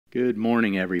Good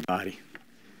morning, everybody.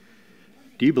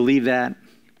 Do you believe that?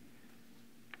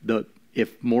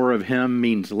 If more of him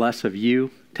means less of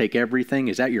you, take everything.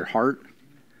 Is that your heart?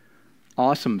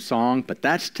 Awesome song, but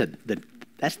that's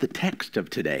the text of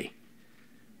today.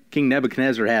 King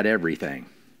Nebuchadnezzar had everything,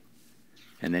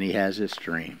 and then he has this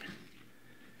dream.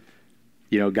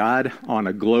 You know, God on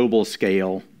a global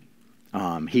scale,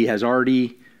 he has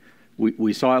already,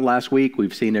 we saw it last week,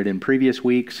 we've seen it in previous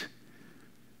weeks.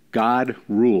 God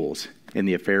rules in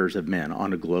the affairs of men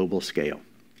on a global scale.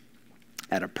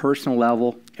 At a personal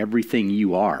level, everything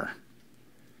you are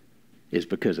is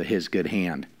because of his good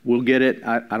hand. We'll get it.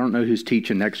 I don't know who's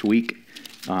teaching next week.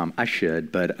 I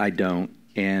should, but I don't.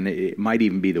 And it might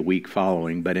even be the week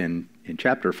following. But in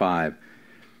chapter 5,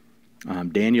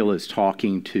 Daniel is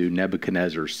talking to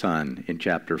Nebuchadnezzar's son in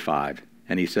chapter 5.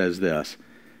 And he says this,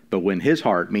 "But when his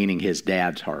heart," meaning his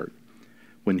dad's heart,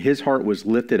 "when his heart was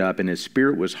lifted up and his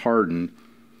spirit was hardened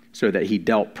so that he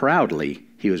dealt proudly,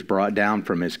 he was brought down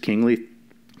from his kingly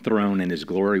throne and his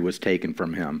glory was taken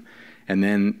from him." And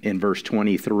then in verse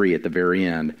 23 at the very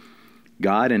end,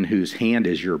 "God in whose hand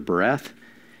is your breath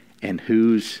and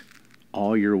whose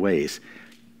all your ways."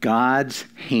 God's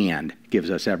hand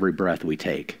gives us every breath we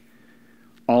take.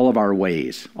 All of our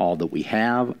ways, all that we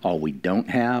have, all we don't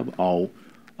have, all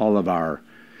of our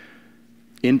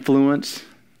influence,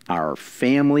 our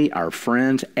family, our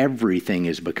friends, everything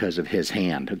is because of his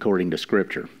hand, according to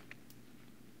Scripture.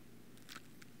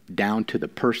 Down to the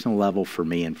personal level for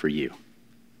me and for you.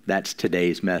 That's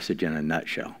today's message in a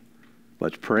nutshell.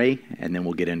 Let's pray, and then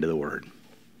we'll get into the Word.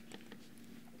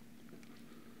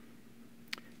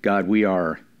 God, we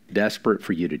are desperate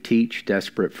for you to teach,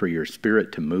 desperate for your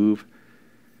Spirit to move.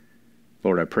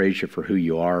 Lord, I praise you for who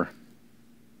you are,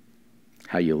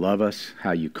 how you love us,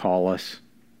 how you call us,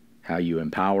 how you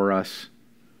empower us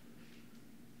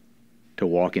to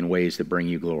walk in ways that bring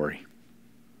you glory.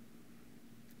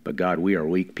 But God, we are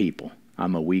weak people.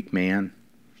 I'm a weak man.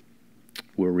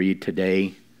 We'll read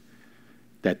today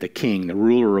that the king, the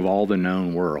ruler of all the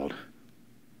known world,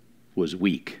 was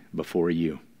weak before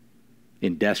you,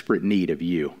 in desperate need of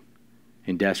you,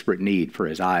 in desperate need for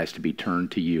his eyes to be turned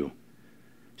to you.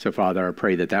 So, Father, I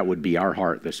pray that that would be our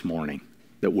heart this morning,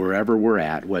 that wherever we're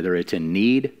at, whether it's in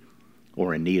need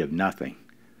or in need of nothing,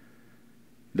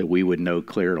 that we would know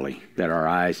clearly that our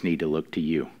eyes need to look to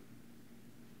you,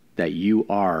 that you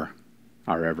are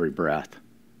our every breath.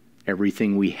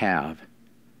 Everything we have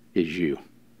is you.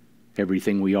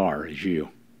 Everything we are is you.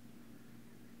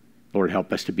 Lord,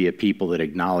 help us to be a people that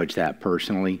acknowledge that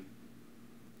personally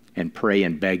and pray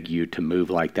and beg you to move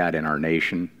like that in our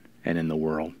nation and in the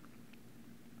world.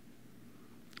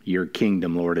 Your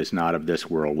kingdom, Lord, is not of this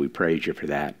world. We praise you for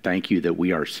that. Thank you that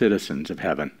we are citizens of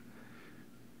heaven.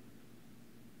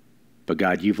 But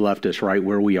God, you've left us right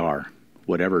where we are.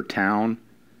 Whatever town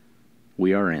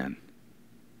we are in,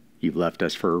 you've left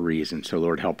us for a reason. So,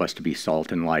 Lord, help us to be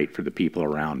salt and light for the people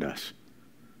around us.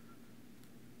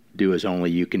 Do as only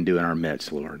you can do in our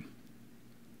midst, Lord.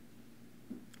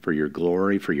 For your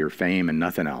glory, for your fame, and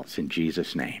nothing else. In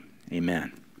Jesus' name,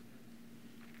 amen.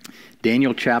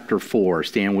 Daniel chapter 4.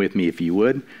 Stand with me if you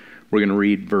would. We're going to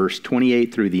read verse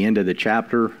 28 through the end of the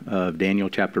chapter of Daniel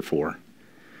chapter 4.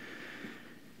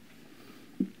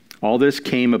 All this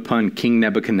came upon King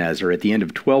Nebuchadnezzar. At the end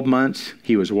of 12 months,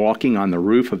 he was walking on the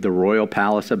roof of the royal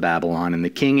palace of Babylon, and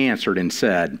the king answered and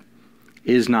said,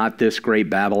 "Is not this great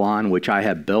Babylon, which I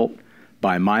have built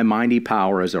by my mighty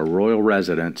power as a royal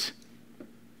residence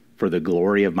for the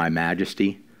glory of my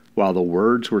majesty?" While the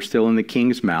words were still in the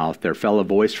king's mouth, there fell a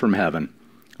voice from heaven,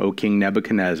 "O King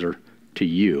Nebuchadnezzar, to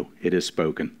you it is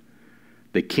spoken.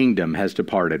 The kingdom has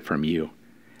departed from you,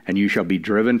 and you shall be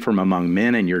driven from among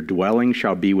men, and your dwelling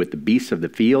shall be with the beasts of the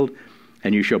field,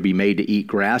 and you shall be made to eat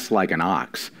grass like an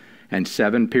ox. And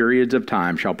 7 periods of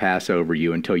time shall pass over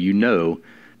you until you know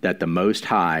that the Most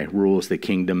High rules the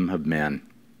kingdom of men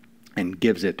and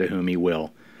gives it to whom he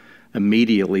will."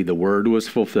 Immediately the word was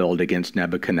fulfilled against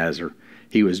Nebuchadnezzar.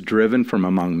 He was driven from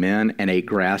among men and ate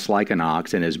grass like an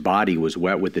ox, and his body was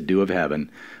wet with the dew of heaven,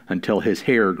 until his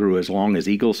hair grew as long as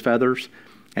eagle's feathers,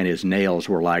 and his nails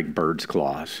were like bird's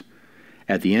claws.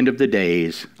 At the end of the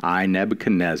days, I,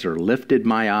 Nebuchadnezzar, lifted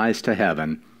my eyes to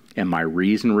heaven, and my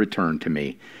reason returned to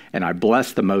me. And I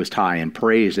blessed the Most High, and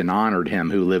praised and honored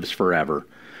him who lives forever.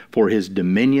 For his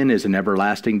dominion is an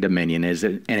everlasting dominion,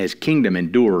 and his kingdom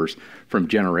endures from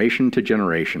generation to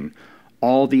generation.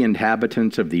 All the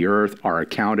inhabitants of the earth are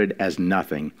accounted as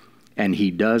nothing, and he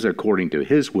does according to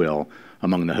his will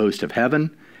among the host of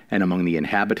heaven and among the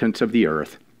inhabitants of the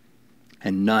earth.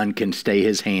 And none can stay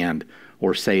his hand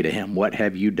or say to him, "What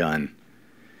have you done?"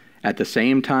 At the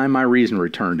same time my reason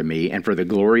returned to me, and for the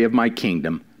glory of my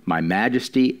kingdom, my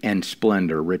majesty and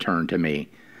splendor returned to me.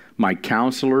 My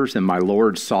counselors and my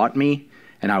lords sought me,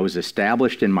 and I was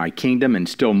established in my kingdom, and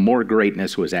still more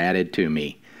greatness was added to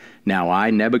me. Now I,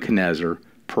 Nebuchadnezzar,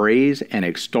 praise and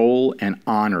extol and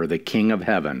honor the King of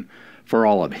heaven, for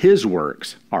all of his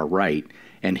works are right,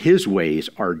 and his ways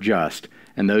are just,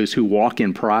 and those who walk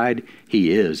in pride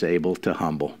he is able to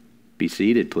humble. Be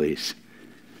seated, please.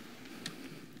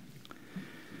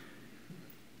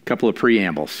 Couple of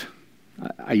preambles.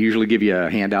 I usually give you a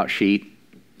handout sheet.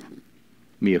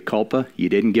 Mea culpa, you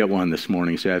didn't get one this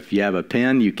morning, so if you have a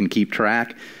pen, you can keep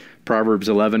track. Proverbs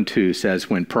 11:2 says,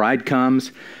 when pride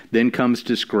comes, then comes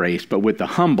disgrace, but with the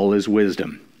humble is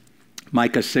wisdom.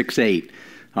 Micah 6:8.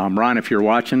 Ron, if you're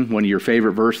watching, one of your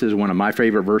favorite verses, one of my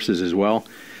favorite verses as well.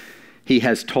 He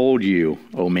has told you,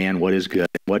 O man, what is good.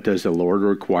 What does the Lord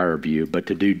require of you, but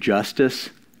to do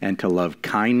justice and to love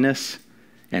kindness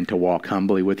and to walk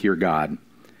humbly with your God.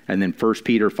 And then 1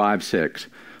 Peter 5:6.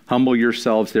 Humble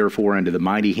yourselves, therefore, under the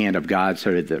mighty hand of God,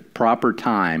 so that at the proper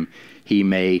time he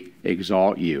may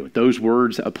exalt you. Those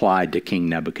words applied to King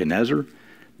Nebuchadnezzar.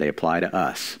 They apply to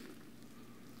us.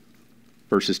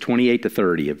 Verses 28 to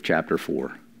 30 of chapter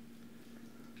 4.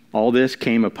 All this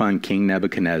came upon King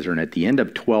Nebuchadnezzar, and at the end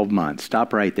of 12 months,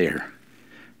 stop right there.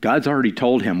 God's already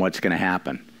told him what's going to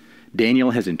happen.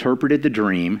 Daniel has interpreted the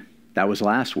dream. That was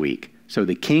last week. So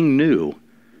the king knew,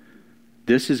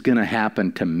 this is going to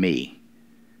happen to me.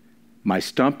 My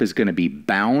stump is going to be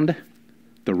bound.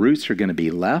 The roots are going to be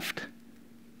left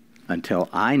until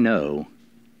I know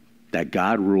that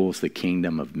God rules the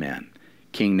kingdom of men.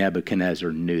 King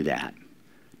Nebuchadnezzar knew that.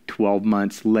 12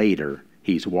 months later,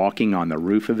 he's walking on the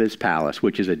roof of his palace,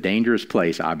 which is a dangerous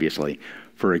place, obviously,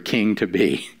 for a king to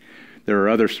be. There are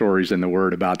other stories in the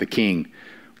Word about the king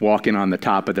walking on the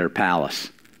top of their palace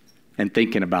and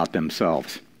thinking about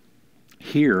themselves.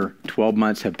 Here, 12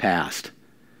 months have passed.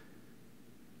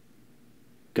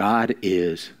 God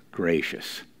is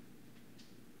gracious.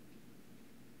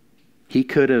 He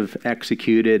could have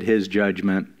executed his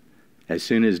judgment as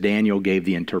soon as Daniel gave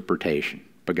the interpretation,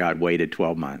 but God waited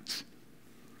 12 months.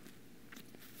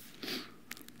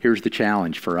 Here's the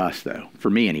challenge for us, though, for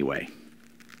me anyway.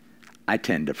 I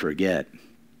tend to forget.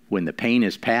 When the pain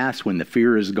is past, when the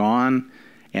fear is gone,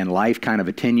 and life kind of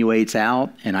attenuates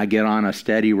out, and I get on a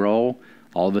steady roll,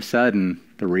 all of a sudden,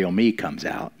 the real me comes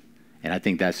out. And I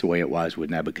think that's the way it was with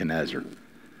Nebuchadnezzar.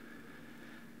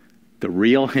 The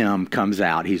real him comes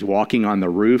out. He's walking on the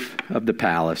roof of the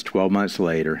palace 12 months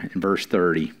later, in verse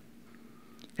 30.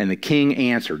 And the king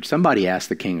answered. Somebody asked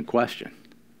the king a question.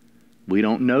 We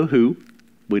don't know who.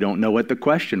 We don't know what the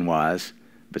question was,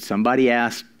 but somebody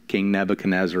asked King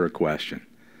Nebuchadnezzar a question.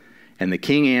 And the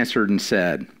king answered and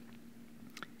said,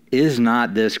 is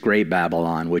not this great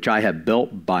Babylon, which I have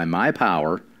built by my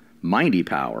power, mighty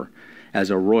power, as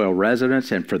a royal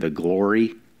residence and for the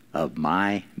glory of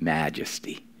my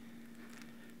majesty?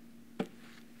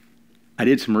 I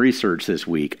did some research this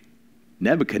week.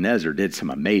 Nebuchadnezzar did some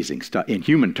amazing stuff, in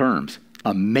human terms,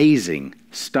 amazing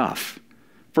stuff.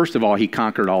 First of all, he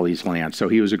conquered all these lands. So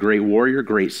he was a great warrior,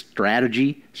 great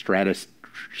statistician.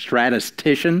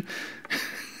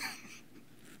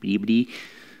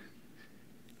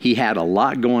 He had a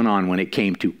lot going on when it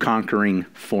came to conquering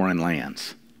foreign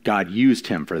lands. God used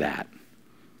him for that.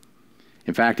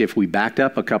 In fact, if we backed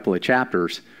up a couple of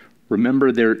chapters,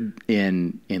 remember there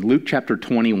in Luke chapter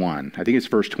 21, I think it's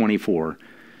verse 24,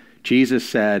 Jesus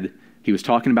said, he was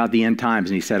talking about the end times,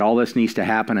 and he said, all this needs to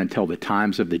happen until the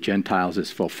times of the Gentiles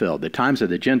is fulfilled. The times of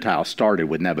the Gentiles started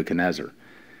with Nebuchadnezzar.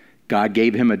 God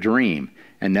gave him a dream,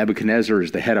 and Nebuchadnezzar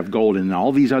is the head of gold, and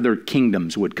all these other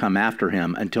kingdoms would come after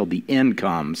him until the end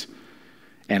comes,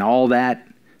 and all that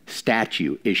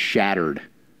statue is shattered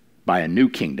by a new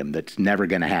kingdom that's never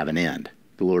going to have an end.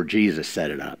 The Lord Jesus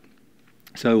set it up.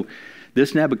 So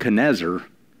this Nebuchadnezzar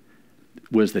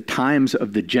was the times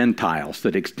of the Gentiles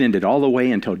that extended all the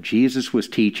way until Jesus was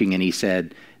teaching, and he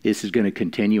said, this is going to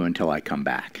continue until I come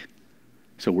back.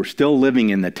 So we're still living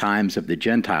in the times of the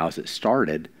Gentiles that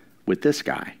started with this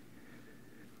guy.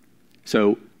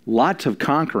 So lots of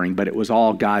conquering, but it was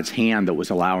all God's hand that was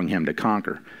allowing him to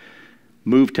conquer.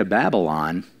 Moved to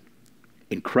Babylon,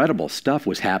 incredible stuff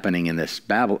was happening in this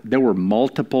Babylon. There were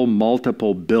multiple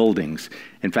buildings.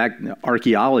 In fact,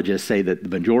 archaeologists say that the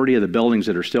majority of the buildings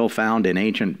that are still found in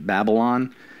ancient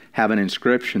Babylon have an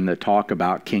inscription that talk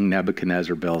about King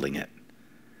Nebuchadnezzar building it.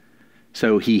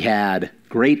 So he had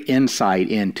great insight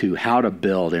into how to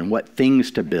build and what things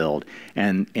to build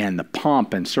and the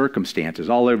pomp and circumstances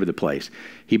all over the place.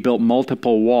 He built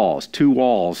multiple walls, 2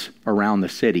 walls around the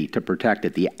city to protect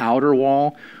it. The outer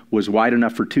wall was wide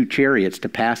enough for 2 chariots to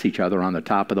pass each other on the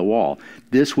top of the wall.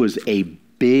 This was a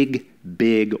big,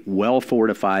 big,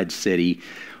 well-fortified city.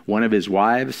 One of his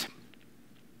wives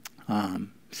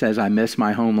says, I miss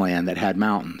my homeland that had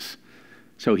mountains.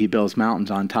 So he builds mountains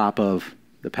on top of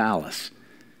the palace.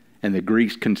 And the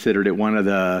Greeks considered it one of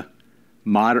the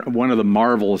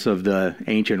marvels of the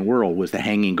ancient world was the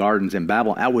Hanging Gardens in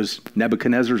Babylon. That was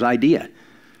Nebuchadnezzar's idea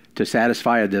to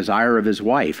satisfy a desire of his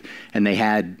wife. And they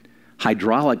had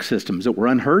hydraulic systems that were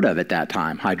unheard of at that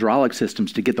time. Hydraulic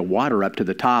systems to get the water up to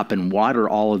the top and water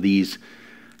all of these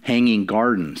hanging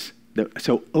gardens.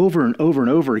 So over and over and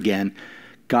over again,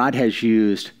 God has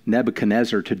used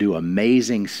Nebuchadnezzar to do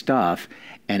amazing stuff,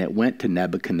 and it went to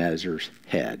Nebuchadnezzar's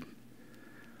head.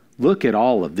 Look at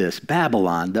all of this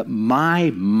Babylon that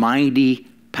my mighty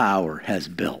power has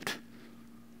built.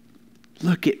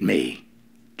 Look at me.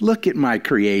 Look at my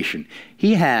creation.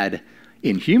 He had,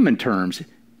 in human terms,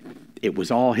 it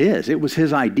was all his. It was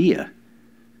his idea.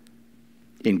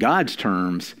 In God's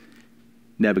terms,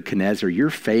 Nebuchadnezzar, you're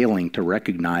failing to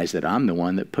recognize that I'm the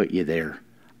one that put you there.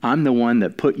 I'm the one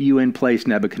that put you in place,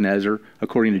 Nebuchadnezzar,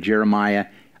 according to Jeremiah,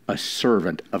 a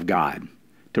servant of God,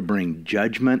 to bring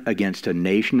judgment against a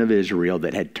nation of Israel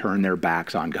that had turned their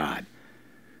backs on God.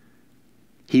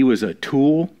 He was a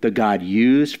tool that God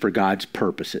used for God's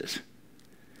purposes.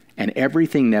 And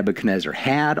everything Nebuchadnezzar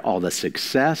had, all the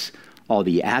success, all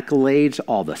the accolades,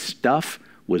 all the stuff,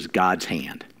 was God's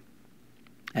hand.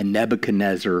 And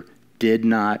Nebuchadnezzar did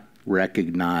not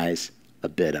recognize a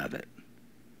bit of it.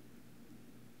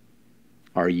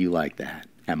 Are you like that?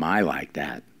 Am I like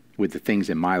that with the things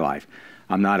in my life?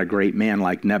 I'm not a great man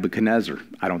like Nebuchadnezzar.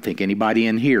 I don't think anybody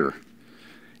in here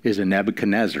is a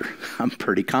Nebuchadnezzar. I'm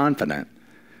pretty confident.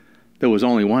 There was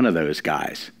only one of those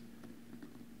guys.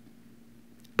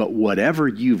 But whatever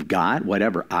you've got,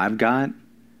 whatever I've got,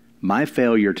 my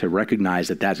failure to recognize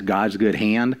that that's God's good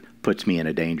hand puts me in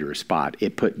a dangerous spot.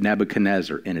 It put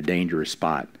Nebuchadnezzar in a dangerous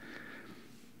spot.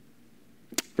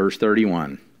 Verse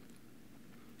 31.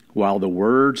 While the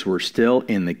words were still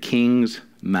in the king's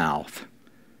mouth,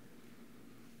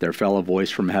 there fell a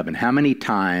voice from heaven. How many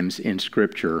times in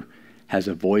Scripture has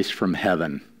a voice from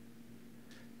heaven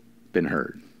been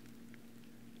heard?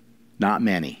 Not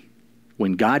many.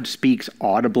 When God speaks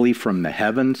audibly from the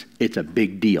heavens, it's a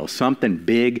big deal. Something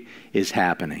big is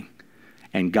happening.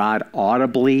 And God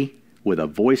audibly, with a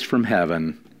voice from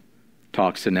heaven,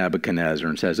 talks to Nebuchadnezzar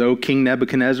and says, "O King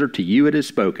Nebuchadnezzar, to you it is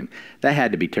spoken." That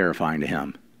had to be terrifying to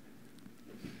him.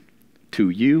 To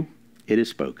you it is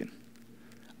spoken.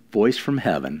 Voice from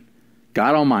heaven,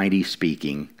 God Almighty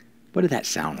speaking. What did that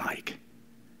sound like?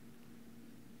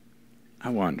 I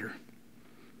wonder.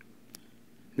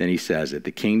 Then he says it,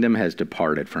 the kingdom has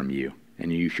departed from you,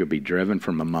 and you shall be driven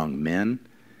from among men.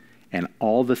 And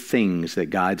all the things that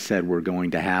God said were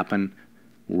going to happen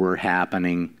were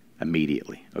happening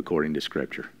immediately, according to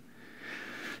Scripture.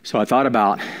 So I thought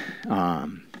about,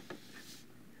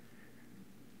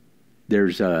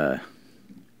 there's a,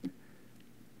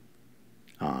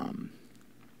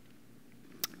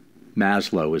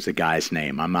 Maslow is the guy's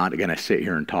name. I'm not going to sit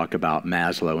here and talk about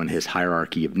Maslow and his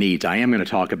hierarchy of needs. I am going to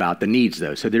talk about the needs,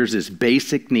 though. So there's this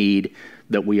basic need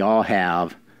that we all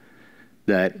have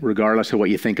that regardless of what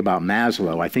you think about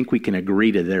Maslow, I think we can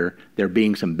agree to there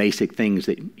being some basic things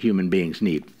that human beings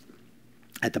need.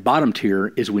 At the bottom tier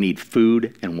is we need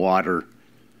food and water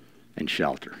and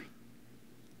shelter.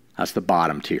 That's the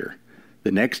bottom tier.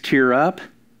 The next tier up,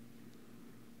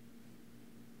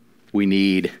 we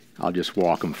need, I'll just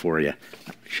walk them for you.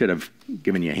 I should have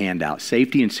given you a handout.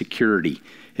 Safety and security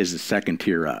is the second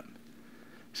tier up.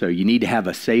 So you need to have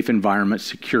a safe environment,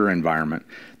 secure environment.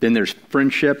 Then there's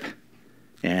friendship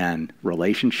and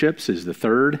relationships is the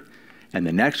third. And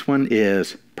the next one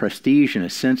is prestige and a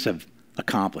sense of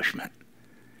accomplishment.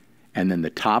 And then the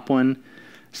top one,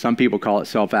 some people call it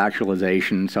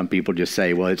self-actualization. Some people just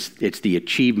say, well, it's the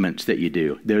achievements that you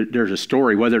do. There's a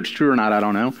story, whether it's true or not, I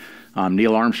don't know.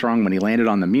 Neil Armstrong, when he landed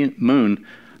on the moon,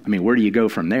 I mean, where do you go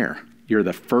from there? You're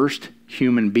the first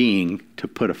human being to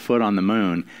put a foot on the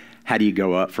moon. How do you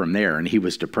go up from there? And he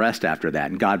was depressed after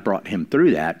that, and God brought him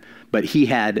through that. But he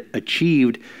had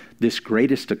achieved this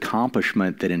greatest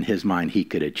accomplishment that in his mind he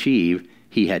could achieve.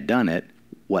 He had done it.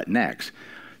 What next?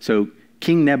 So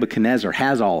King Nebuchadnezzar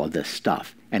has all of this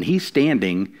stuff, and he's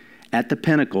standing at the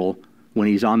pinnacle when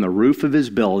he's on the roof of his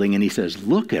building, and he says,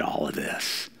 look at all of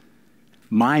this.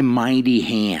 My mighty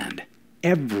hand,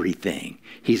 everything.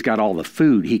 He's got all the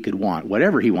food he could want.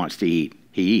 Whatever he wants to eat,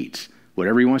 he eats.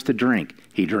 Whatever he wants to drink,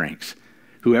 he drinks.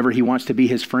 Whoever he wants to be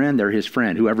his friend, they're his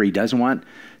friend. Whoever he doesn't want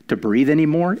to breathe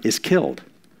anymore is killed.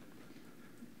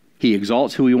 He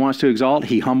exalts who he wants to exalt.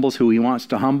 He humbles who he wants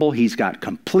to humble. He's got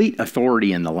complete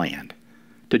authority in the land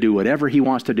to do whatever he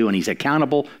wants to do, and he's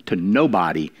accountable to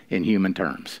nobody in human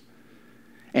terms.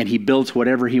 And he builds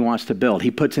whatever he wants to build. He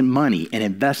puts in money and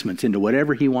investments into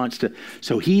whatever he wants to.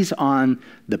 So he's on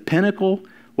the pinnacle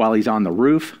while he's on the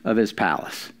roof of his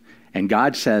palace. And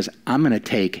God says, I'm going to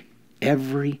take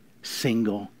every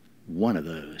single one of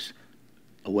those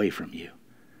away from you.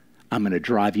 I'm going to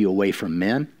drive you away from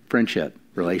men, friendship,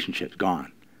 relationships, gone.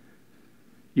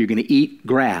 You're going to eat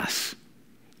grass.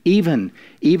 Even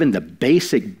the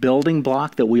basic building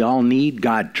block that we all need,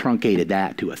 God truncated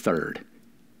that to a third.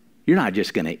 You're not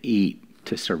just going to eat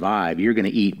to survive. You're going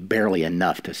to eat barely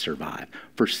enough to survive.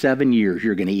 For 7 years,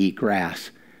 you're going to eat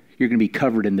grass. You're going to be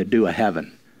covered in the dew of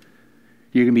heaven.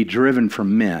 You're going to be driven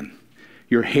from men.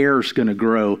 Your hair's going to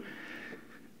grow.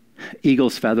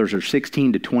 Eagle's feathers are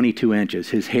 16 to 22 inches.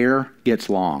 His hair gets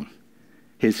long.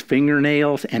 His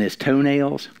fingernails and his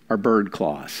toenails are bird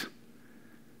claws.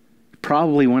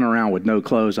 Probably went around with no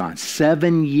clothes on.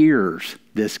 7 years,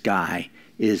 this guy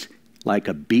is like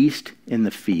a beast in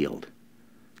the field.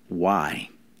 Why?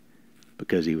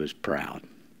 Because he was proud.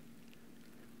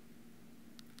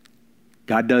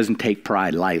 God doesn't take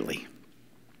pride lightly.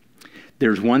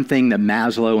 There's one thing that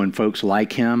Maslow and folks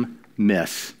like him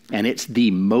miss, and it's the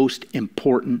most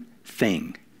important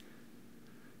thing.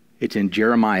 It's in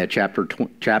Jeremiah chapter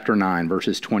 9,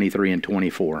 verses 23 and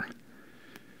 24.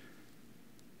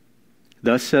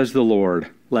 Thus says the Lord,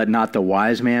 let not the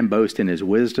wise man boast in his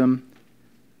wisdom,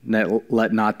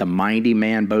 let not the mighty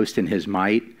man boast in his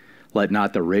might, let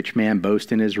not the rich man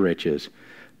boast in his riches,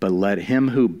 but let him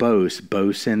who boasts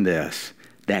boast in this,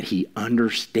 that he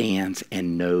understands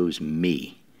and knows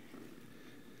me.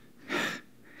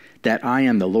 That I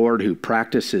am the Lord who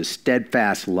practices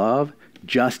steadfast love,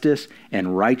 justice,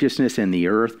 and righteousness in the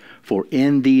earth, for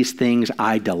in these things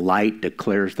I delight,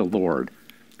 declares the Lord.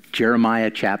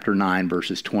 Jeremiah chapter 9,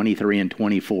 verses 23 and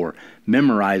 24.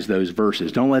 Memorize those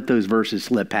verses. Don't let those verses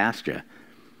slip past you.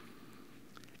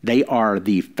 They are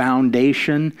the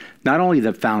foundation, not only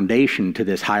the foundation to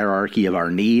this hierarchy of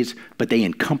our needs, but they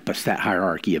encompass that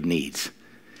hierarchy of needs.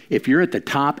 If you're at the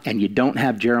top and you don't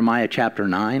have Jeremiah chapter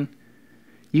 9,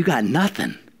 you got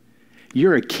nothing.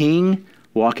 You're a king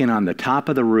walking on the top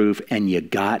of the roof and you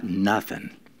got nothing.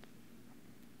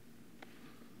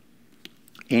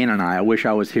 Ann and I wish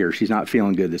I was here. She's not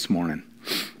feeling good this morning.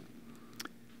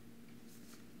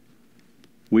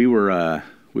 We were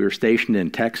stationed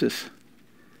in Texas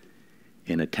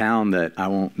in a town that I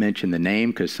won't mention the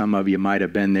name because some of you might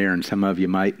have been there and some of you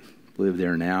might live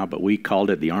there now, but we called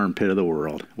it the armpit of the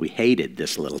world. We hated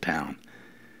this little town.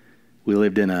 We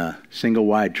lived in a single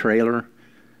wide trailer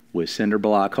with cinder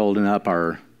block holding up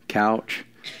our couch.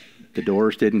 The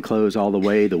doors didn't close all the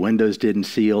way. The windows didn't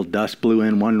seal. Dust blew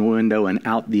in one window and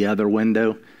out the other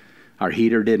window. Our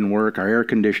heater didn't work. Our air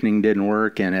conditioning didn't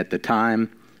work. And at the time,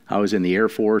 I was in the Air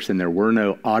Force and there were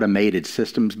no automated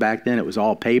systems back then. It was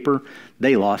all paper.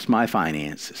 They lost my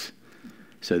finances.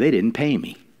 So they didn't pay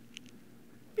me.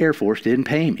 Air Force didn't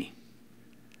pay me.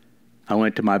 I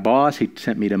went to my boss. He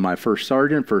sent me to my first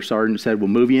sergeant. First sergeant said, we'll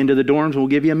move you into the dorms. We'll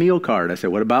give you a meal card. I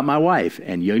said, what about my wife?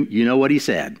 And you know what he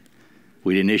said.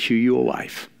 We didn't issue you a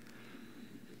wife.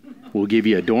 We'll give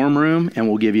you a dorm room and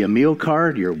we'll give you a meal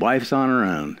card. Your wife's on her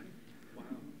own.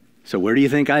 So where do you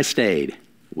think I stayed?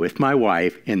 With my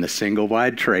wife in the single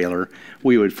wide trailer.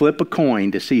 We would flip a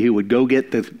coin to see who would go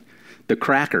get the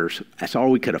crackers. That's all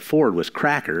we could afford was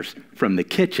crackers from the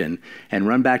kitchen and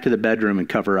run back to the bedroom and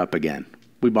cover up again.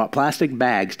 We bought plastic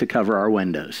bags to cover our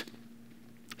windows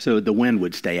so the wind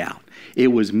would stay out. It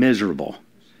was miserable.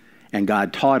 And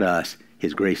God taught us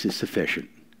His grace is sufficient.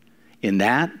 In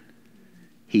that,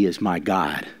 He is my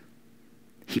God.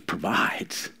 He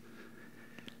provides.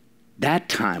 That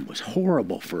time was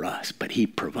horrible for us, but He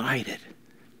provided.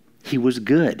 He was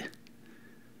good.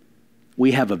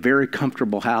 We have a very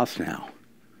comfortable house now.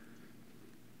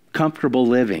 Comfortable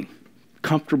living.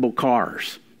 Comfortable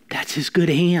cars. That's His good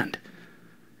hand.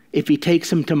 If He takes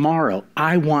them tomorrow,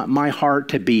 I want my heart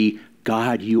to be,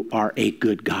 God, you are a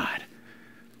good God.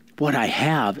 What I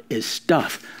have is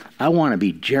stuff. I want to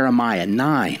be Jeremiah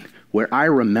 9, where I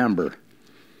remember,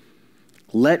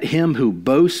 let him who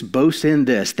boasts, boast in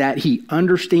this, that he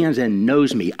understands and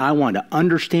knows me. I want to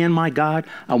understand my God.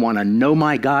 I want to know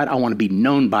my God. I want to be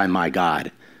known by my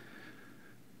God.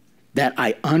 That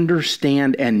I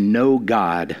understand and know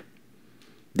God,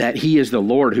 that He is the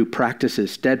Lord who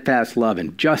practices steadfast love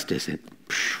and justice and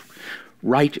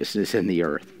righteousness in the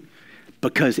earth.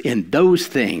 Because in those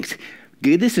things,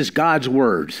 this is God's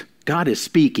words. God is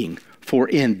speaking. For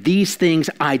in these things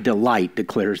I delight,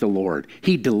 declares the Lord.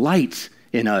 He delights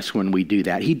in us when we do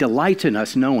that. He delights in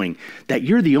us knowing that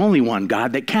you're the only one,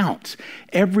 God, that counts.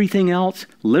 Everything else,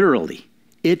 literally,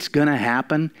 it's going to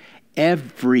happen.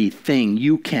 Everything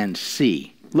you can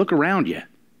see. Look around you.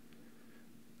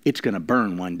 It's going to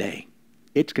burn one day.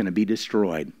 It's going to be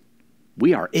destroyed.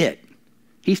 We are it.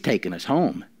 He's taking us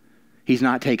home. He's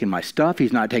not taking my stuff.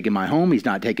 He's not taking my home. He's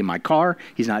not taking my car.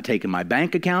 He's not taking my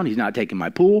bank account. He's not taking my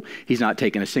pool. He's not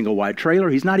taking a single wide trailer.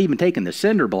 He's not even taking the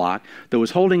cinder block that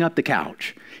was holding up the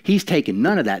couch. He's taking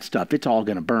none of that stuff. It's all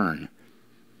going to burn.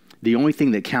 The only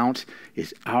thing that counts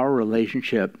is our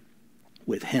relationship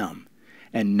with him.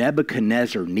 And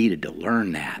Nebuchadnezzar needed to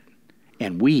learn that.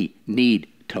 And we need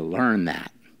to learn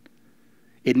that.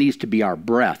 It needs to be our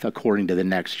breath according to the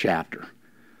next chapter.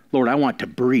 Lord, I want to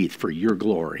breathe for your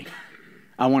glory.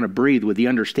 I want to breathe with the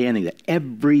understanding that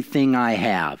everything I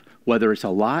have, whether it's a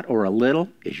lot or a little,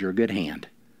 is your good hand.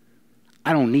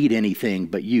 I don't need anything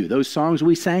but you. Those songs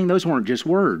we sang, those weren't just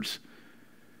words.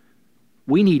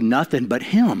 We need nothing but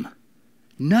him.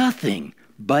 Nothing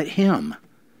but him.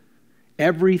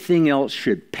 Everything else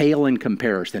should pale in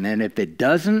comparison. And if it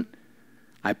doesn't,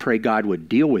 I pray God would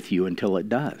deal with you until it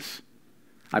does.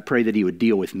 I pray that he would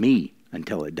deal with me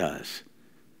until it does.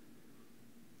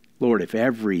 Lord, if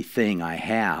everything I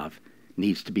have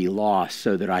needs to be lost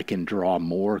so that I can draw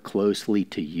more closely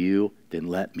to you, then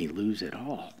let me lose it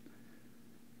all.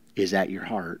 Is that your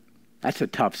heart? That's a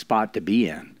tough spot to be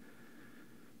in.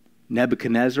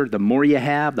 Nebuchadnezzar, the more you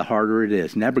have, the harder it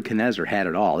is. Nebuchadnezzar had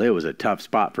it all. It was a tough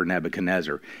spot for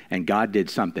Nebuchadnezzar, and God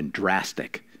did something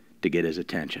drastic to get his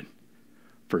attention.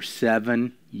 For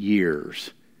 7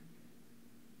 years,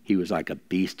 he was like a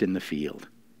beast in the field.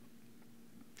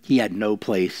 He had no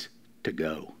place to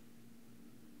go.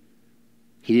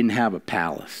 He didn't have a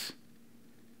palace.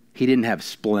 He didn't have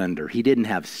splendor. He didn't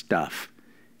have stuff.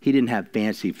 He didn't have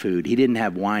fancy food. He didn't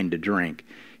have wine to drink.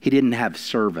 He didn't have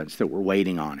servants that were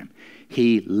waiting on him.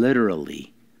 He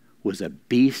literally was a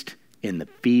beast in the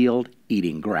field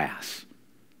eating grass,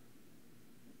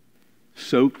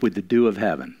 soaked with the dew of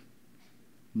heaven.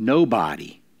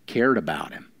 Nobody cared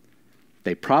about him.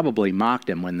 They probably mocked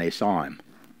him when they saw him.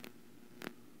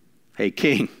 Hey,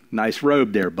 king, nice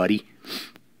robe there, buddy.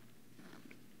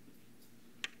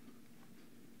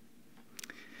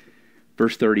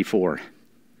 Verse 34.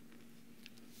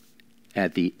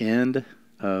 At the end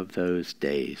of those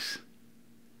days,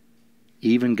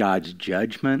 even God's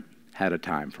judgment had a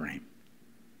time frame.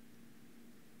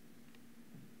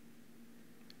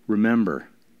 Remember,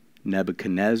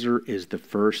 Nebuchadnezzar is the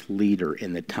first leader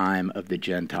in the time of the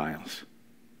Gentiles.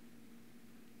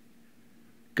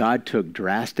 God took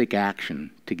drastic action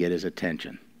to get his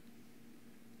attention.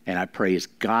 And I praise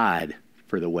God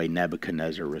for the way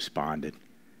Nebuchadnezzar responded.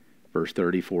 Verse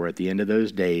 34, at the end of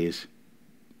those days,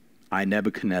 I,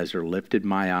 Nebuchadnezzar, lifted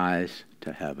my eyes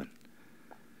to heaven.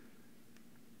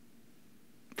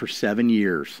 For 7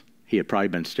 years, he had probably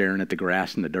been staring at the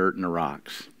grass and the dirt and the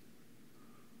rocks,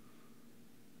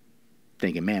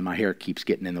 thinking, man, my hair keeps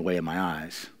getting in the way of my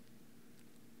eyes.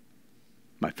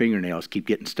 My fingernails keep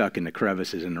getting stuck in the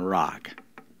crevices in the rock.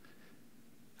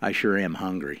 I sure am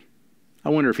hungry. I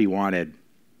wonder if he wanted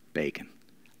bacon.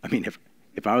 I mean,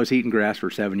 if I was eating grass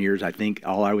for 7 years, I think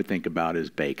all I would think about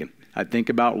is bacon. I'd think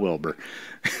about Wilbur.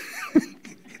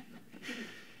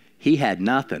 He had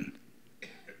nothing.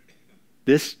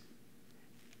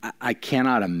 I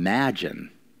cannot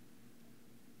imagine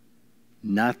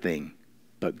nothing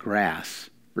but grass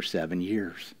for 7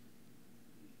 years.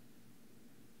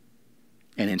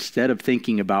 And instead of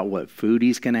thinking about what food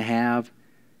he's going to have,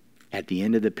 at the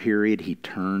end of the period, he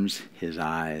turns his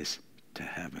eyes to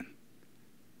heaven.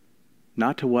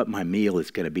 Not to what my meal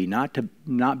is going to be,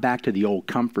 not back to the old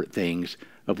comfort things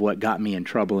of what got me in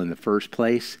trouble in the first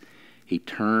place. He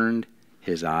turned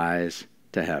his eyes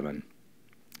to heaven.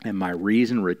 And my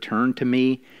reason returned to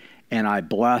me, and I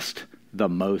blessed the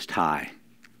Most High.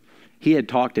 He had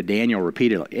talked to Daniel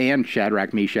repeatedly, and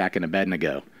Shadrach, Meshach, and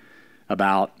Abednego,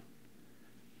 about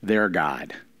their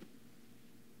God.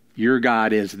 Your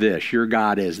God is this, your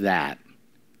God is that.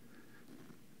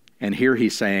 And here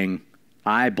he's saying,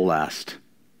 I blessed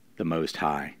the Most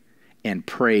High and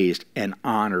praised and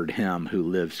honored him who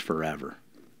lives forever.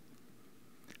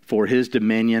 For his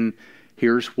dominion,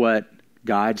 here's what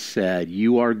God said,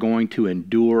 you are going to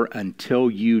endure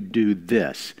until you do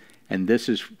this. And this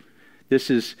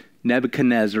is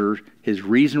Nebuchadnezzar. His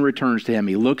reason returns to him.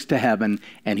 He looks to heaven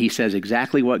and he says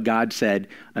exactly what God said.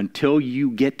 Until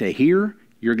you get to here,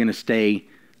 you're going to stay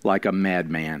like a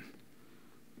madman.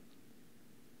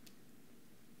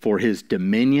 For his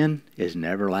dominion is an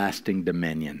everlasting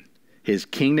dominion. His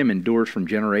kingdom endures from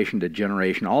generation to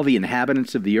generation. All the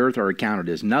inhabitants of the earth are accounted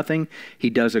as nothing. He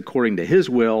does according to his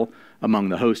will among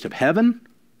the host of heaven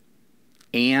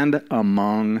and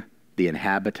among the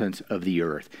inhabitants of the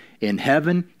earth. In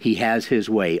heaven, he has his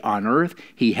way. On earth,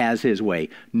 he has his way.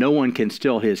 No one can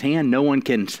still his hand. No one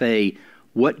can say,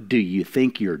 "What do you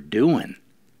think you're doing?"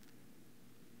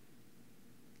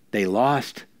 They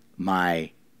lost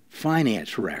my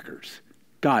finance records.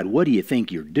 God, what do you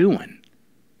think you're doing?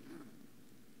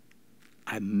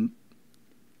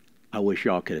 I wish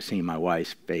y'all could have seen my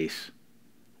wife's face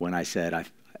when I said, I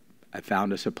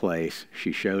found us a place.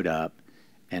 She showed up,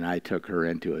 and I took her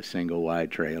into a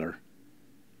single-wide trailer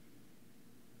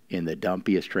in the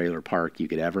dumpiest trailer park you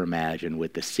could ever imagine,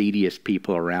 with the seediest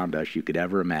people around us you could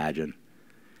ever imagine.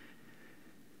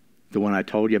 The one I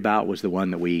told you about was the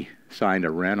one that we signed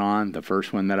a rent on. The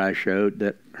first one that I showed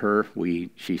that her,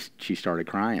 she started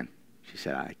crying. She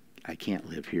said, I can't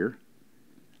live here.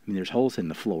 I mean, there's holes in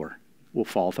the floor. We'll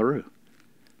fall through.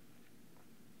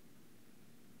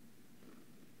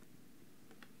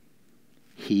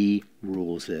 He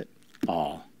rules it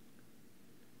all.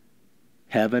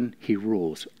 Heaven, he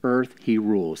rules. Earth, he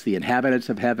rules. The inhabitants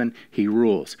of heaven, he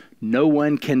rules. No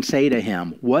one can say to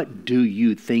him, "What do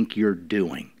you think you're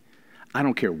doing?" I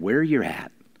don't care where you're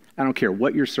at. I don't care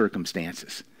what your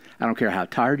circumstances. I don't care how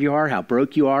tired you are, how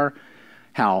broke you are,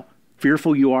 how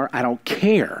fearful you are. I don't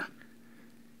care.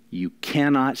 You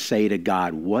cannot say to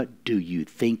God, "What do you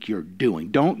think you're doing?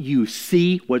 Don't you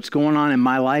see what's going on in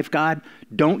my life, God?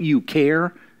 Don't you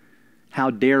care?" How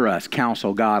dare us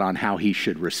counsel God on how he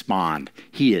should respond?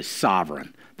 He is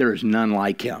sovereign. There is none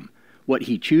like him. What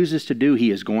he chooses to do,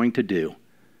 he is going to do.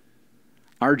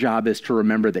 Our job is to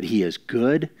remember that he is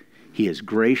good, he is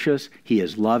gracious, he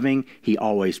is loving, he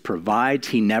always provides,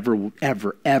 he never,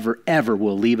 ever, ever, ever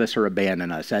will leave us or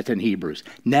abandon us. That's in Hebrews.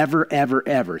 Never, ever,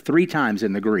 ever. 3 times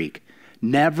in the Greek.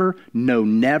 Never, no,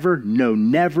 never,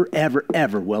 ever,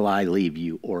 ever will I leave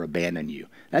you or abandon you.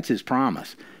 That's his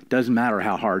promise. Doesn't matter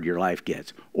how hard your life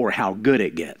gets or how good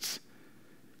it gets.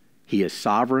 He is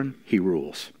sovereign. He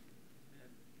rules.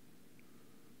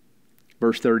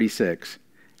 Verse 36,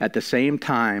 at the same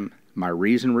time, my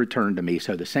reason returned to me.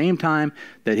 So the same time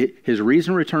that his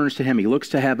reason returns to him, he looks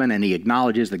to heaven and he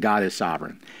acknowledges that God is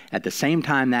sovereign. At the same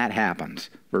time that happens,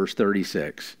 verse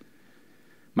 36,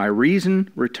 my reason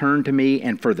returned to me,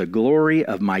 and for the glory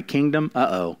of my kingdom,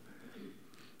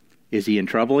 is he in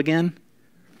trouble again?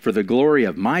 For the glory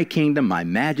of my kingdom, my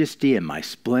majesty and my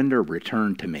splendor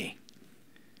returned to me.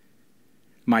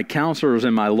 My counselors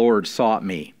and my Lord sought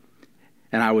me,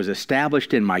 and I was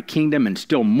established in my kingdom, and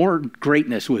still more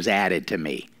greatness was added to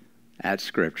me. That's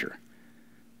scripture.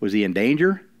 Was he in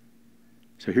danger?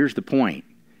 So here's the point.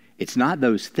 It's not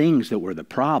those things that were the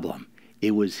problem.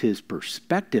 It was his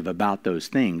perspective about those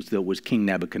things that was King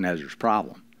Nebuchadnezzar's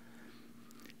problem.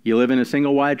 You live in a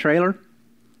single-wide trailer?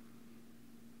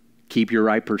 Keep your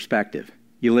right perspective.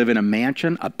 You live in a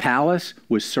mansion, a palace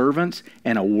with servants,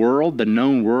 and a world, the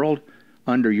known world,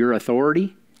 under your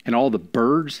authority, and all the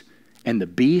birds and the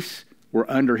beasts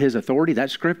were under his authority.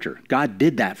 That's scripture. God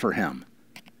did that for him.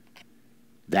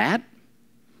 That,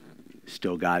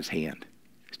 still God's hand.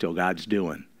 Still God's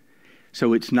doing.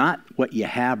 So it's not what you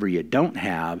have or you don't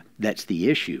have that's the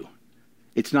issue.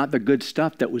 It's not the good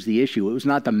stuff that was the issue. It was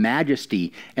not the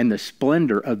majesty and the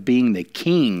splendor of being the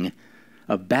king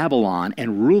of Babylon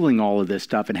and ruling all of this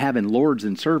stuff and having lords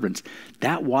and servants.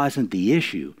 That wasn't the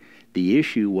issue. The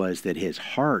issue was that his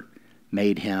heart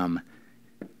made him,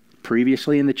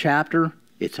 previously in the chapter,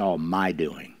 it's all my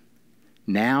doing.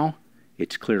 Now,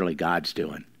 it's clearly God's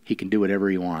doing. He can do whatever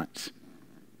he wants.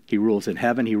 He rules in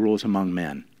heaven. He rules among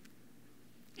men.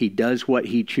 He does what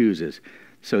he chooses.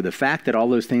 So the fact that all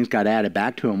those things got added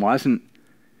back to him wasn't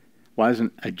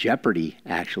a jeopardy,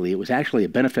 actually. It was actually a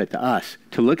benefit to us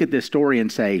to look at this story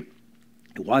and say,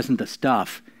 it wasn't the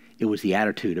stuff, it was the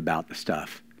attitude about the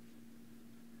stuff.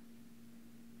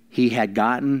 He had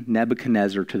gotten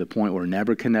Nebuchadnezzar to the point where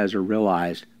Nebuchadnezzar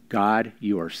realized, God,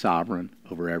 you are sovereign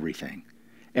over everything.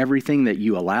 Everything that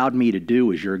you allowed me to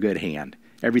do is your good hand.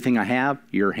 Everything I have,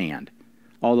 your hand.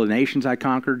 All the nations I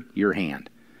conquered, your hand.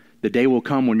 The day will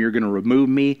come when you're going to remove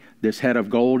me, this head of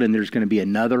gold, and there's going to be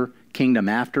another kingdom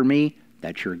after me.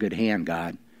 That's your good hand,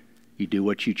 God. You do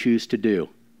what you choose to do.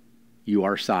 You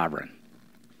are sovereign.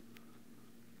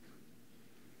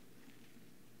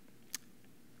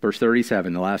 Verse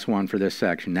 37, the last one for this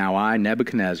section. Now I,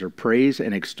 Nebuchadnezzar, praise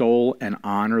and extol and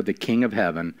honor the King of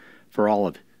heaven for all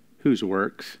of whose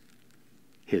works?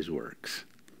 His works.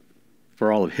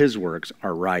 For all of his works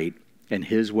are right, and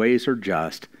his ways are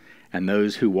just, and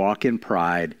those who walk in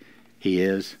pride, he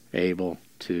is able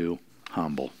to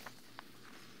humble.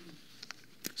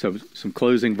 So some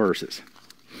closing verses.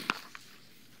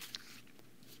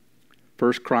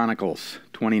 1 Chronicles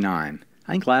 29.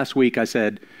 I think last week I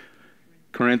said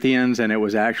Corinthians, and it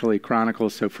was actually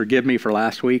Chronicles, so forgive me for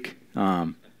last week.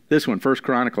 This one, 1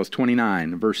 Chronicles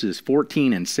 29, verses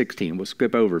 14 and 16. We'll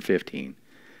skip over 15.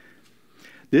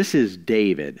 This is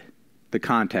David, the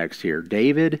context here.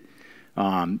 David,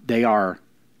 they are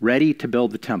ready to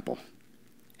build the temple.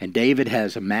 And David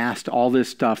has amassed all this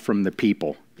stuff from the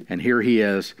people. And here he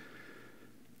is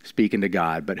speaking to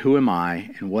God. But who am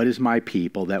I, and what is my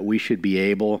people, that we should be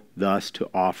able thus to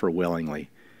offer willingly?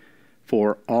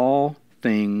 For all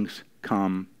things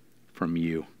come from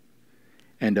you,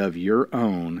 and of your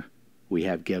own we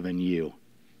have given you.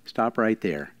 Stop right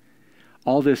there.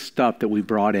 All this stuff that we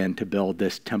brought in to build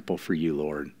this temple for you,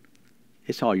 Lord,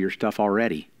 it's all your stuff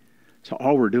already. So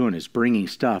all we're doing is bringing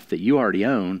stuff that you already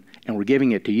own, and we're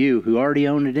giving it to you who already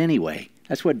own it anyway.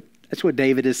 That's what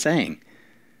David is saying.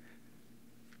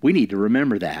 We need to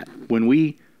remember that. When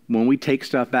we take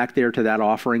stuff back there to that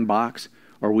offering box,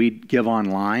 or we give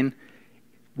online,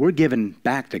 we're giving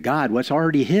back to God what's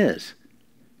already his.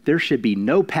 There should be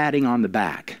no patting on the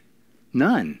back.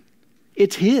 None.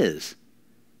 It's his.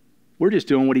 We're just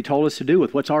doing what he told us to do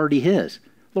with what's already his.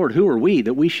 Lord, who are we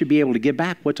that we should be able to give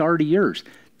back what's already yours?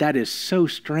 That is so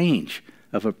strange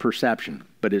of a perception,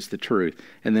 but it's the truth.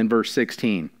 And then verse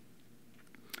 16.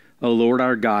 O Lord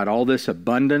our God, all this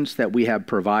abundance that we have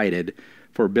provided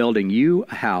for building you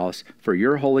a house for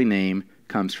your holy name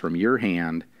comes from your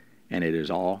hand, and it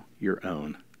is all your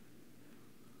own.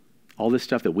 All this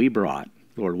stuff that we brought,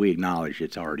 Lord, we acknowledge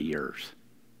it's already yours.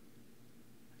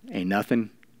 Ain't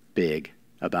nothing big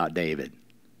about David.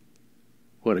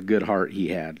 What a good heart he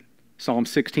had. Psalm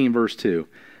 16, verse 2.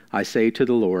 I say to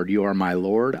the Lord, you are my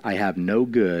Lord. I have no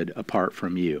good apart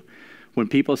from you. When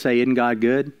people say, isn't God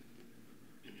good?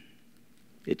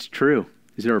 It's true.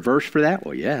 Is there a verse for that?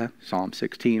 Well, yeah. Psalm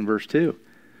 16, verse 2.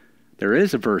 There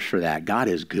is a verse for that. God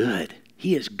is good.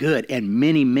 He is good. And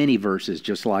many, many verses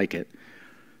just like it.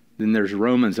 Then there's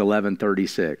Romans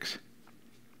 11:36.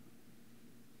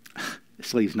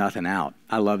 This leaves nothing out.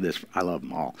 I love this. I love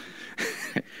them all.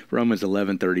 Romans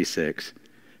 11:36.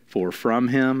 For from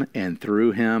him and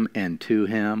through him and to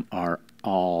him are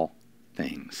all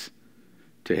things.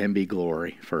 To him be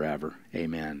glory forever.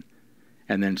 Amen.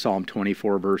 And then Psalm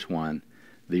 24, verse 1.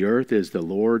 The earth is the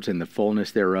Lord's and the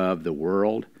fullness thereof, the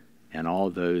world and all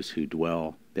those who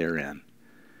dwell therein.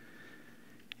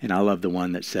 And I love the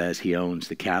one that says he owns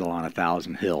the cattle on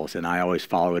 1,000 hills. And I always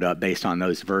follow it up based on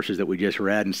those verses that we just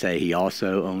read and say he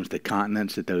also owns the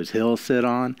continents that those hills sit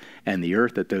on, and the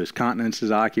earth that those continents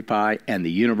occupy, and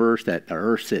the universe that the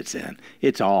earth sits in.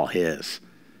 It's all his.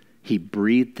 He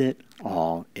breathed it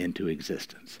all into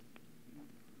existence.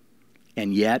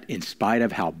 And yet, in spite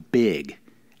of how big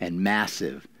and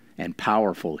massive and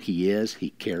powerful he is, he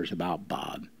cares about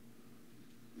Bob.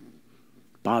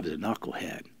 Bob's a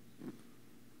knucklehead.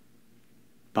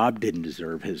 Bob didn't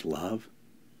deserve his love.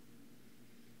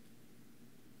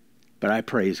 But I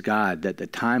praise God that the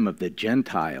time of the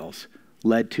Gentiles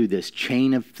led to this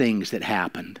chain of things that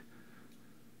happened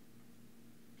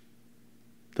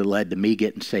that led to me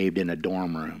getting saved in a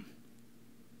dorm room.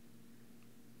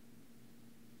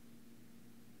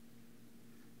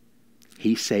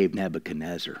 He saved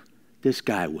Nebuchadnezzar. This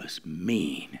guy was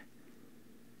mean.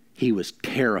 He was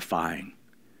terrifying.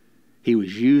 He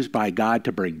was used by God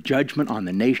to bring judgment on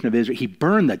the nation of Israel. He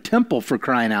burned the temple, for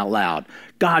crying out loud.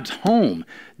 God's home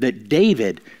that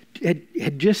David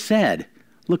had just said,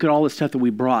 look at all the stuff that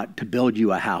we brought to build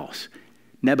you a house.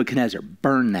 Nebuchadnezzar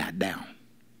burned that down.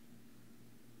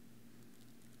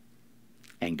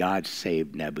 And God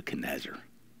saved Nebuchadnezzar.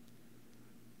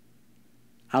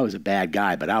 I was a bad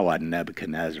guy, but I wasn't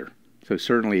Nebuchadnezzar. So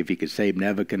certainly if he could save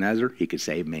Nebuchadnezzar, he could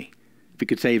save me. If he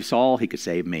could save Saul, he could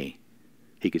save me.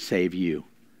 He could save you.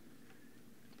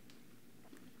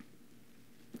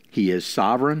 He is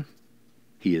sovereign.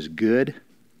 He is good.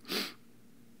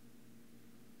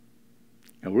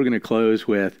 And we're going to close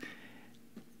with,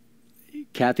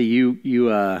 Kathy,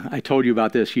 I told you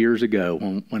about this years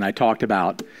ago when I talked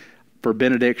about, for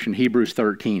benediction, Hebrews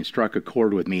 13 struck a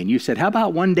chord with me. And you said, how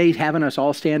about one day having us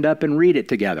all stand up and read it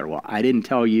together? Well, I didn't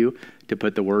tell you to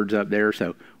put the words up there,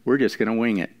 so we're just going to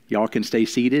wing it. Y'all can stay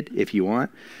seated if you want.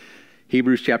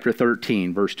 Hebrews chapter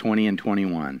 13, verse 20 and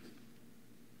 21.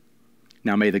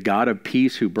 Now may the God of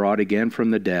peace, who brought again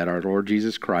from the dead our Lord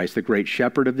Jesus Christ, the great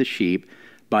shepherd of the sheep,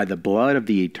 by the blood of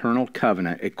the eternal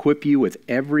covenant, equip you with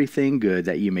everything good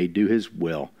that you may do his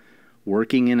will,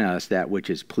 working in us that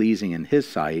which is pleasing in his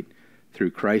sight, through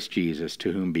Christ Jesus,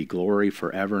 to whom be glory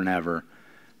forever and ever.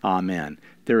 Amen.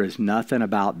 There is nothing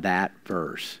about that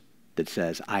verse that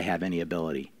says I have any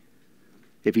ability.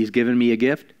 If he's given me a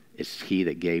gift, it's he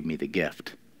that gave me the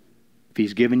gift. If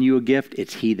he's given you a gift,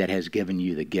 it's he that has given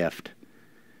you the gift.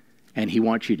 And he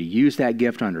wants you to use that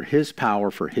gift under his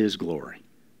power for his glory.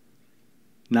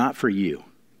 Not for you.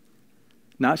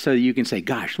 Not so that you can say,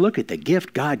 gosh, look at the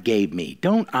gift God gave me.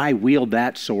 Don't I wield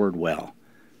that sword well?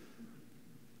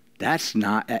 That's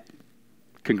not...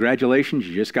 Congratulations,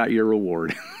 you just got your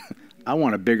reward. I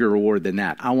want a bigger reward than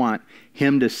that. I want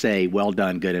him to say, well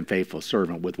done, good and faithful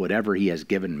servant, with whatever he has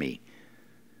given me.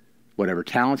 Whatever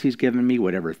talents he's given me,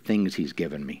 whatever things he's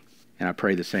given me. And I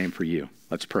pray the same for you.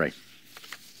 Let's pray.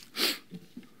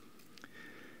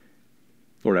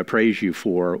 Lord, I praise you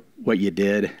for what you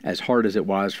did, as hard as it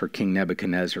was for King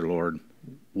Nebuchadnezzar, Lord.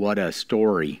 What a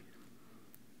story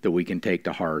that we can take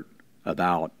to heart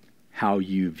about how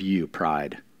you view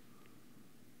pride.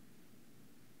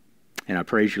 And I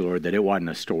praise you, Lord, that it wasn't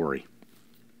a story.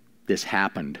 This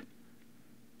happened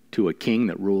to a king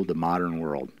that ruled the modern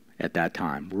world at that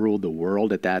time, ruled the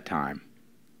world at that time,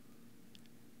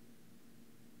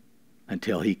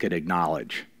 until he could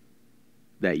acknowledge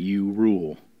that you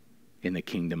rule in the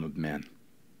kingdom of men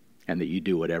and that you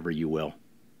do whatever you will.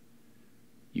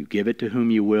 You give it to whom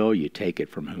you will, you take it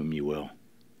from whom you will.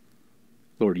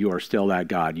 Lord, you are still that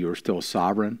God. You are still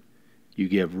sovereign. You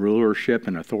give rulership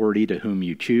and authority to whom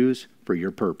you choose for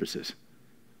your purposes.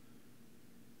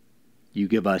 You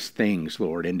give us things,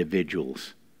 Lord,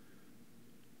 individuals,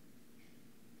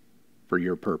 for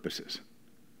your purposes.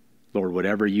 Lord,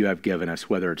 whatever you have given us,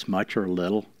 whether it's much or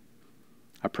little,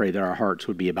 I pray that our hearts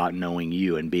would be about knowing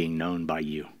you and being known by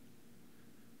you.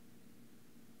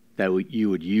 That you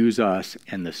would use us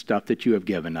and the stuff that you have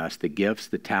given us, the gifts,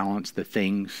 the talents, the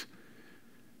things,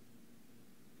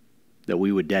 that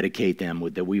we would dedicate them,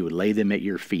 that we would lay them at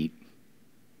your feet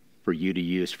for you to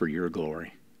use for your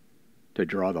glory, to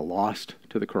draw the lost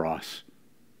to the cross.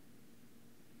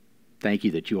 Thank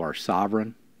you that you are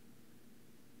sovereign.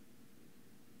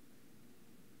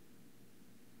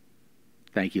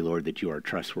 Thank you, Lord, that you are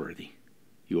trustworthy.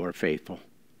 You are faithful.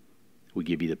 We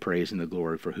give you the praise and the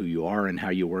glory for who you are and how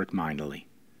you work mightily.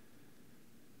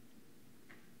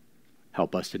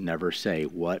 Help us to never say,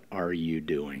 what are you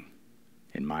doing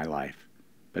in my life?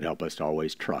 But help us to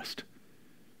always trust.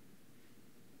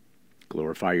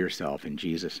 Glorify yourself in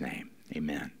Jesus' name.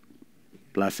 Amen.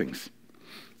 Blessings.